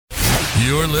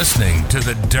You're listening to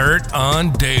The Dirt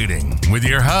on Dating with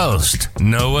your host,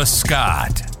 Noah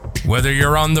Scott. Whether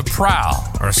you're on the prowl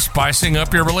or spicing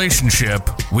up your relationship,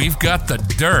 we've got the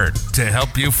dirt to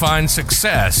help you find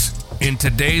success in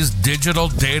today's digital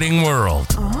dating world.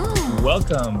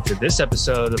 Welcome to this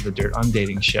episode of The Dirt on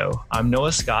Dating Show. I'm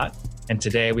Noah Scott, and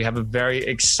today we have a very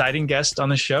exciting guest on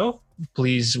the show.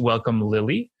 Please welcome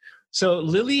Lily. So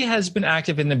Lily has been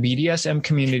active in the BDSM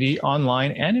community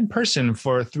online and in person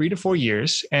for 3 to 4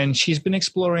 years, and she's been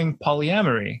exploring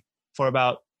polyamory for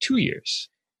about 2 years.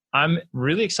 I'm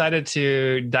really excited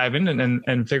to dive in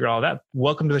and figure all that.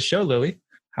 Welcome to the show, Lily.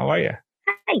 How are you?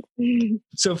 Hi.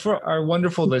 So for our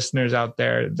wonderful listeners out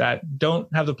there that don't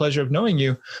have the pleasure of knowing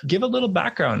you, give a little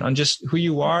background on just who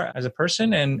you are as a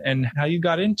person and how you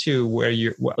got into where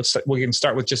you, we can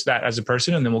start with just that as a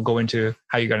person, and then we'll go into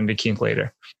how you got into kink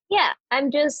later. Yeah,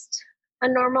 I'm just a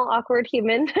normal, awkward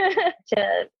human.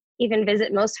 To even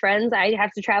visit most friends, I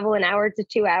have to travel an hour to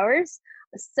 2 hours.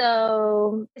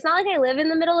 So it's not like I live in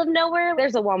the middle of nowhere.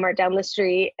 There's a Walmart down the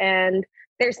street and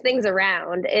there's things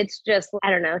around. It's just, I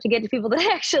don't know, to get to people that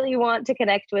I actually want to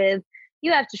connect with,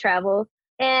 you have to travel.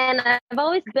 And I've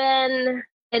always been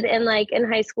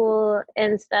in high school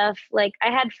and stuff, like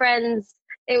I had friends.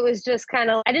 It was just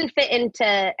kind of, I didn't fit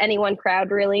into any one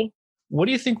crowd really. What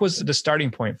do you think was the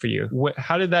starting point for you?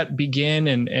 How did that begin?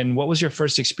 And what was your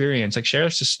first experience? Like, share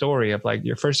us a story of like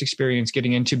your first experience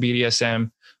getting into BDSM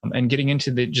and getting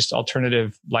into the just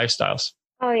alternative lifestyles.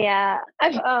 Oh yeah.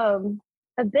 I'm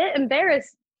a bit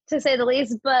embarrassed to say the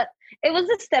least, but it was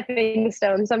a stepping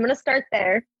stone. So I'm going to start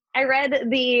there. I read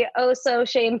the oh so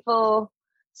shameful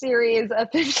series of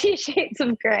 50 Shades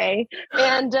of Grey.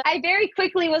 And I very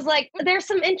quickly was like, there's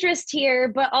some interest here,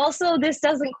 but also this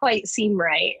doesn't quite seem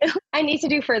right. I need to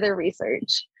do further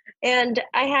research. And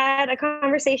I had a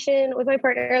conversation with my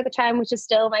partner at the time, which is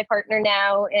still my partner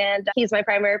now. And he's my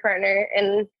primary partner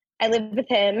and I live with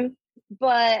him.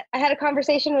 But I had a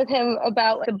conversation with him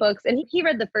about the books and he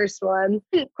read the first one.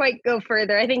 Didn't quite go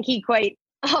further. I think he quite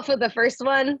off of the first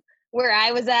one where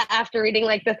I was at after reading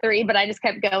like the 3, but I just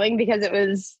kept going because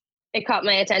it caught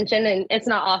my attention and it's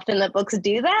not often that books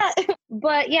do that.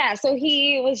 But yeah, so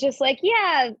he was just like,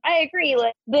 yeah, I agree.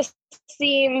 Like this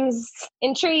seems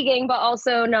intriguing, but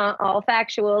also not all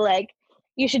factual. Like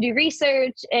you should do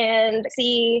research and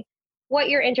see what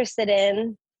you're interested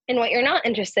in and what you're not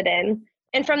interested in.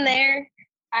 And from there,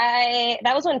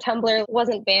 that was when Tumblr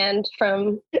wasn't banned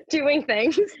from doing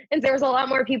things. And there was a lot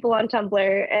more people on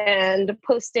Tumblr and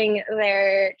posting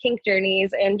their kink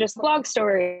journeys and just blog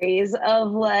stories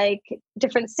of like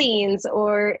different scenes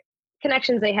or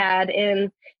connections they had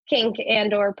in kink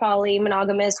and or poly,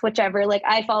 monogamous, whichever. Like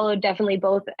I followed definitely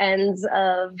both ends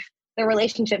of the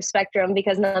relationship spectrum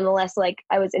because nonetheless, like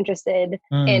I was interested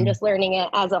in just learning it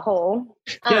as a whole.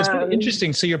 Yeah, it's really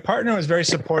interesting. So your partner was very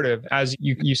supportive as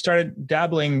you started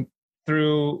dabbling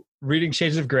through reading 50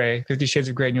 Shades of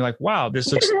Grey, and you're like, wow,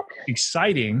 this looks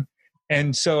exciting.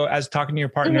 And so as talking to your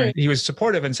partner, he was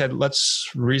supportive and said,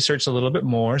 let's research a little bit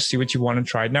more, see what you want to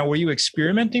try. Now, were you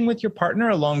experimenting with your partner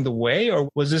along the way, or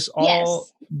was this all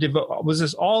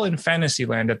in fantasy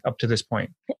land up to this point?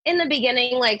 In the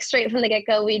beginning, like straight from the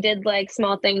get-go, we did like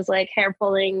small things like hair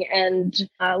pulling and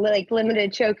like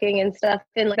limited choking and stuff.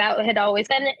 And like, that had always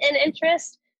been an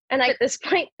interest. And I, at this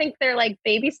point, think they're like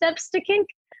baby steps to kink.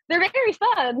 They're very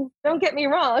fun, don't get me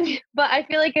wrong, but I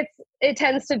feel like it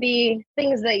tends to be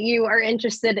things that you are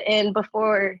interested in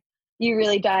before you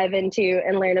really dive into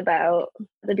and learn about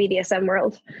the BDSM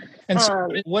world. And so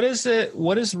what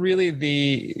is really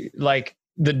the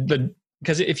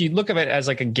because if you look at it as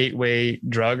like a gateway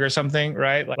drug or something,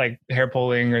 right? Like hair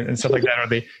pulling and stuff like that, or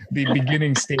the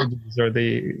beginning stages or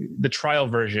the trial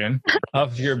version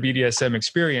of your BDSM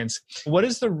experience, what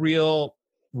is the real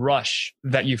rush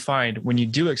that you find when you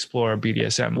do explore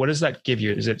BDSM? What does that give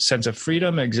you? Is it sense of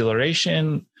freedom,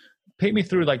 exhilaration? Paint me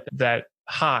through like that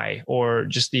high or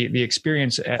just the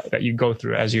experience that you go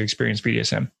through as you experience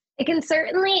BDSM. It can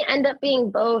certainly end up being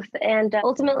both. And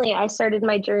ultimately I started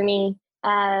my journey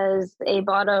as a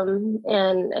bottom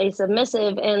and a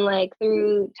submissive. And like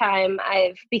through time,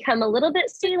 I've become a little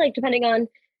bit like depending on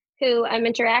who I'm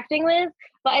interacting with.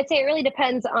 But I'd say it really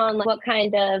depends on like, what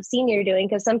kind of scene you're doing,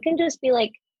 because some can just be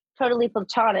like totally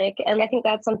platonic. And I think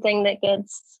that's something that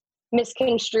gets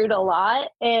misconstrued a lot.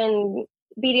 And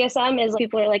BDSM is like,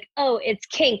 people are like, oh, it's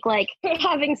kink, like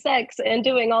having sex and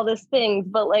doing all these things.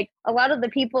 But like a lot of the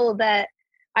people that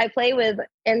I play with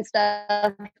and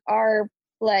stuff are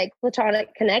like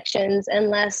platonic connections,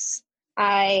 unless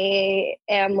I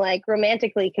am like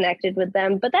romantically connected with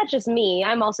them. But that's just me.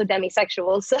 I'm also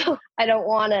demisexual, so I don't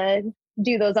want to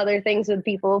do those other things with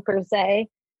people per se.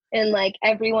 and like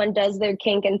everyone does their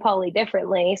kink and poly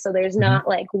differently. So there's not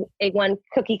like a one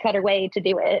cookie cutter way to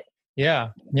do it. Yeah.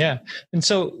 Yeah. And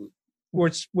so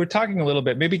we're talking a little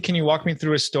bit. Maybe can you walk me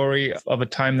through a story of a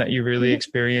time that you really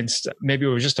experienced, maybe it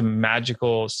was just a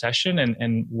magical session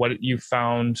and what you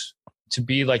found to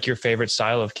be like your favorite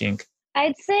style of kink?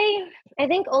 I'd say, I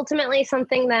think ultimately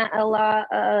something that a lot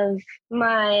of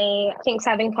my kinks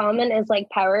have in common is like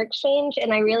power exchange.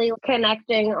 And I really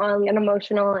connecting on an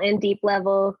emotional and deep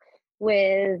level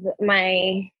with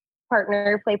my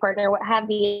partner, play partner, what have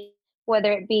you,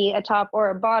 whether it be a top or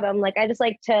a bottom. Like I just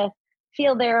like to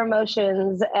feel their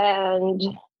emotions and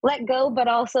let go, but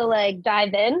also like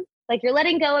dive in. Like you're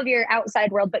letting go of your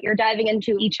outside world, but you're diving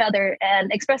into each other and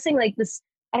expressing like this.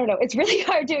 I don't know. It's really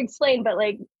hard to explain, but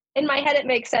like in my head, it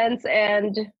makes sense.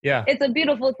 And it's a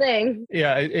beautiful thing.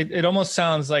 Yeah. It almost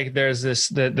sounds like there's this,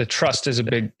 the trust is a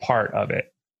big part of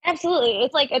it. Absolutely.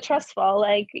 It's like a trust fall.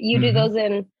 Like you do those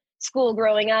in school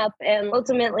growing up, and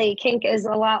ultimately kink is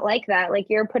a lot like that. Like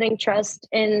you're putting trust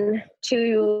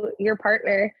into your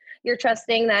partner. You're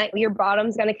trusting that your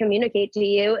bottom's going to communicate to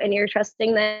you, and you're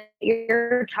trusting that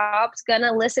your top's going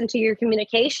to listen to your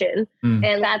communication.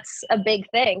 And that's a big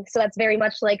thing. So that's very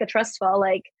much like a trust fall.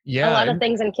 Like a lot of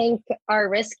things in kink are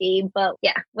risky, but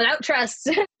without trust.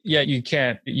 You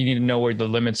can't, you need to know where the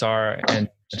limits are and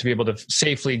to be able to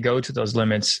safely go to those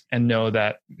limits and know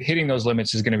that hitting those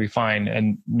limits is going to be fine,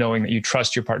 and knowing that you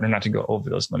trust your partner not to go over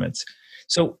those limits.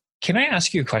 So can I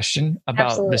ask you a question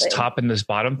about this top and this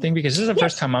bottom thing? Because this is the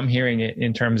first time I'm hearing it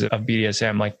in terms of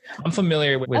BDSM. Like I'm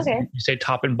familiar with you say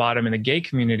top and bottom in the gay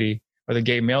community or the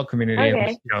gay male community.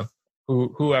 And, you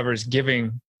know, whoever's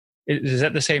giving, is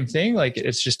that the same thing? Like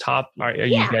it's just top? Are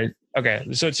you guys, okay.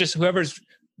 So it's just whoever's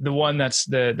the one that's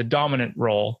the dominant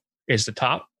role is the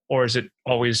top, or is it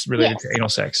always related to anal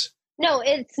sex? No,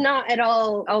 it's not at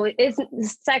all.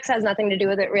 Sex has nothing to do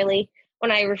with it really. When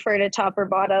I refer to top or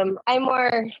bottom, I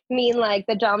more mean like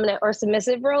the dominant or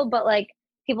submissive role, but like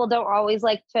people don't always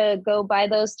like to go by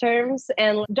those terms.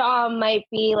 And dom might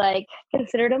be like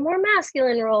considered a more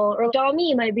masculine role, or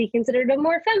dommy might be considered a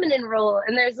more feminine role.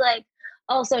 And there's like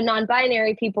also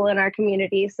non-binary people in our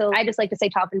community. So I just like to say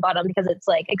top and bottom because it's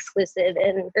like exclusive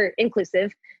or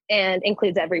inclusive and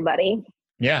includes everybody.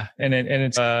 Yeah. And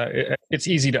it's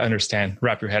easy to understand,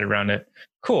 wrap your head around it.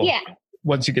 Cool. Yeah.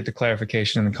 Once you get the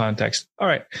clarification and the context. All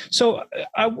right. So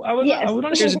I would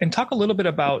want to and talk a little bit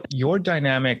about your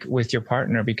dynamic with your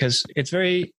partner, because it's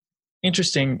very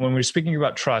interesting when we're speaking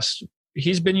about trust.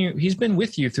 He's been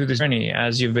with you through this journey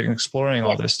as you've been exploring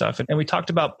all this stuff. And we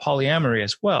talked about polyamory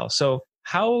as well. So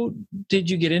how did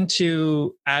you get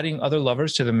into adding other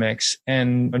lovers to the mix,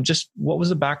 and just what was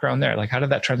the background there? Like, how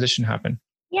did that transition happen?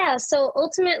 Yeah. So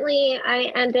ultimately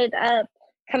I ended up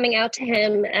coming out to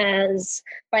him as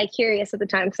bi-curious at the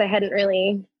time, because I hadn't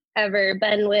really ever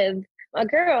been with a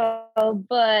girl,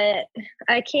 but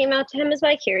I came out to him as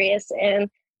bi-curious, and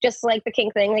just like the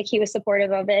kink thing, like he was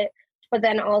supportive of it. But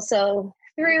then also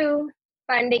through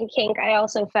finding kink, I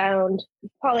also found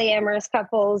polyamorous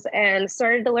couples and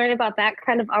started to learn about that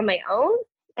kind of on my own.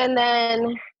 And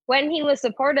then when he was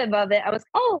supportive of it, I was,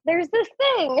 there's this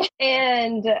thing.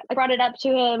 And I brought it up to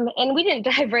him, and we didn't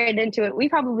dive right into it. We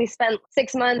probably spent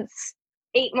 6 months,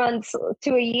 8 months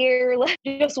to a year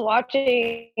just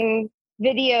watching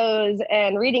videos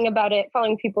and reading about it,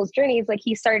 following people's journeys. Like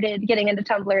he started getting into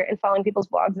Tumblr and following people's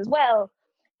blogs as well.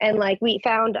 And like we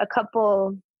found a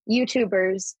couple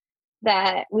YouTubers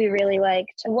that we really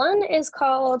liked. One is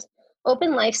called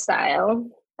Open Lifestyle.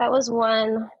 That was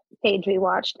one page we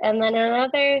watched. And then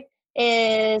another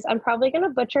is, I'm probably going to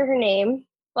butcher her name,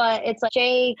 but it's like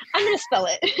J, I'm going to spell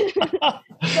it.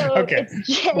 So okay.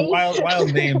 It's J.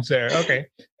 Wild names there. Okay.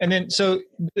 And then, so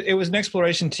it was an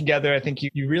exploration together. I think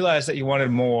you realized that you wanted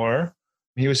more.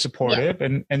 He was supportive.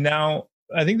 And now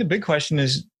I think the big question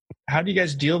is, how do you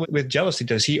guys deal with jealousy?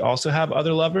 Does he also have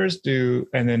other lovers? And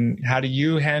then how do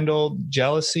you handle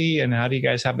jealousy, and how do you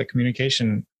guys have the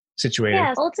communication situated?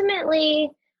 Yeah, ultimately,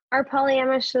 our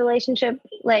polyamorous relationship,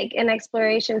 like an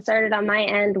exploration, started on my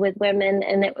end with women,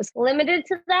 and it was limited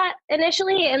to that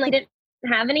initially, and like didn't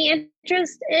have any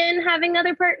interest in having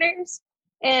other partners.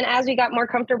 And as we got more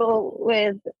comfortable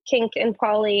with kink and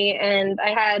poly, and I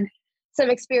had some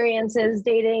experiences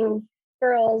dating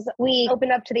girls, we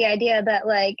opened up to the idea that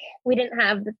like we didn't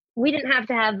have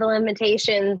to have the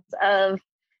limitations of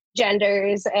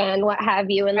genders and what have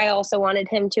you. And I also wanted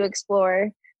him to explore.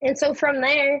 And so from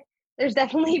there, there's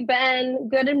definitely been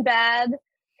good and bad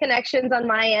connections on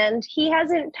my end. He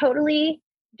hasn't totally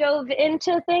dove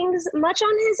into things much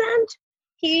on his end.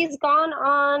 He's gone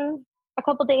on a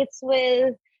couple dates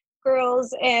with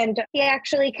girls, and he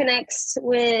actually connects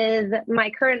with my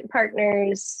current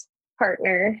partner's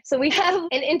partner. So we have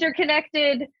an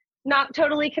interconnected, not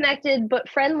totally connected, but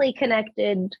friendly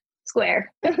connected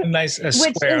square. A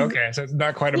square. Okay. So it's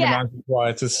not quite a non-sequitur.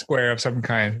 It's a square of some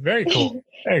kind. Very cool.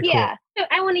 Very cool. Yeah.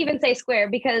 I wouldn't even say square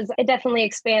because it definitely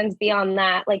expands beyond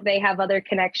that. Like they have other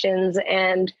connections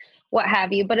and what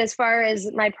have you. But as far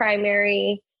as my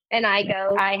primary and I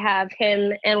go, I have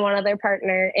him and one other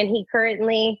partner. And he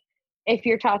currently, if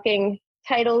you're talking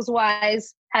titles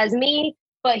wise, has me,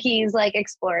 but he's like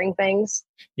exploring things.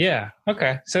 Yeah.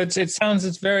 Okay. So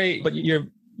it's very, but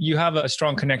you have a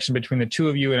strong connection between the two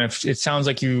of you. And it sounds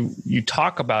like you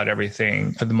talk about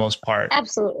everything for the most part.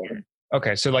 Absolutely.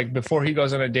 Okay. So like before he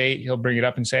goes on a date, he'll bring it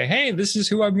up and say, hey, this is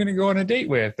who I'm going to go on a date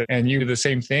with. And you do the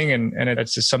same thing. And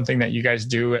it's just something that you guys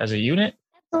do as a unit.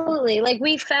 Absolutely. Like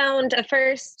we found a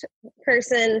first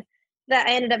person that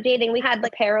I ended up dating. We had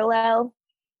like parallel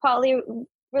poly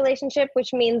relationship,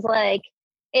 which means like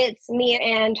it's me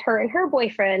and her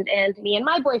boyfriend and me and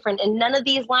my boyfriend, and none of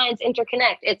these lines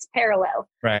interconnect. It's parallel.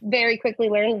 Right. Very quickly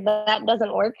learned that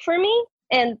doesn't work for me.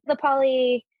 And the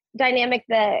poly dynamic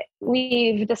that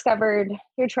we've discovered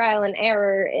through trial and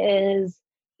error is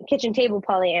kitchen table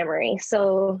polyamory.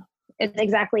 So it's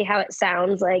exactly how it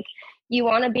sounds. Like you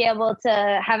want to be able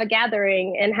to have a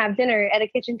gathering and have dinner at a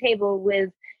kitchen table with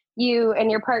you and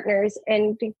your partners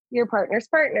and your partner's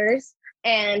partners,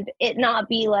 and it not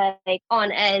be like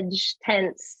on edge,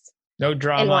 tense. No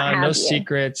drama, no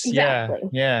secrets. Exactly.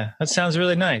 Yeah. That sounds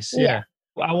really nice. Yeah.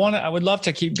 I would love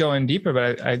to keep going deeper,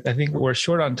 but I think we're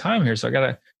short on time here. So I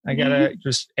gotta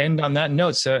just end on that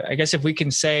note. So I guess if we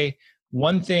can say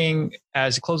one thing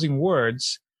as closing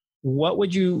words, what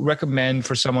would you recommend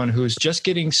for someone who's just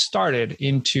getting started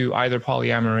into either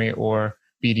polyamory or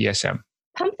BDSM?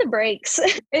 Pump the brakes.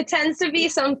 It tends to be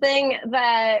something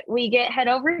that we get head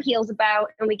over heels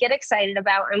about and we get excited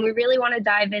about and we really want to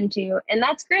dive into. And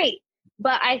that's great.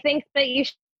 But I think that you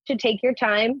should take your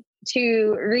time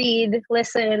to read,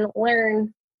 listen,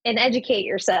 learn, and educate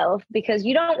yourself, because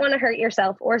you don't want to hurt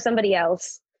yourself or somebody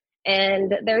else.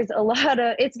 And there's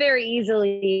it's very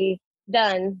easily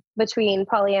done between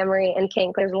polyamory and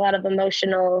kink. There's a lot of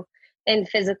emotional and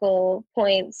physical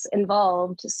points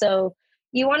involved. So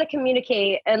you want to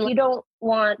communicate, and you don't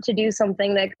want to do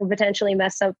something that could potentially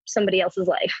mess up somebody else's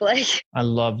life. Like, I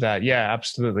love that. Yeah,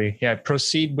 absolutely. Yeah.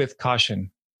 Proceed with caution.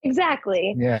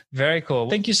 Exactly. Yeah. Very cool.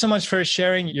 Thank you so much for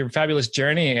sharing your fabulous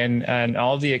journey and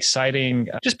all the exciting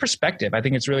just perspective. I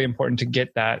think it's really important to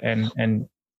get that and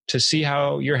to see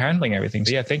how you're handling everything.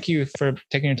 So yeah, thank you for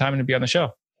taking your time to be on the show.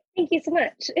 Thank you so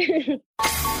much.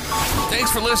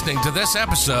 Thanks for listening to this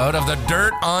episode of the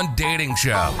Dirt on Dating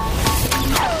Show.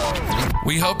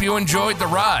 We hope you enjoyed the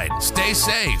ride. Stay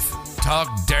safe,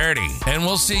 talk dirty, and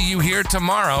we'll see you here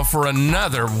tomorrow for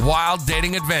another wild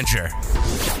dating adventure.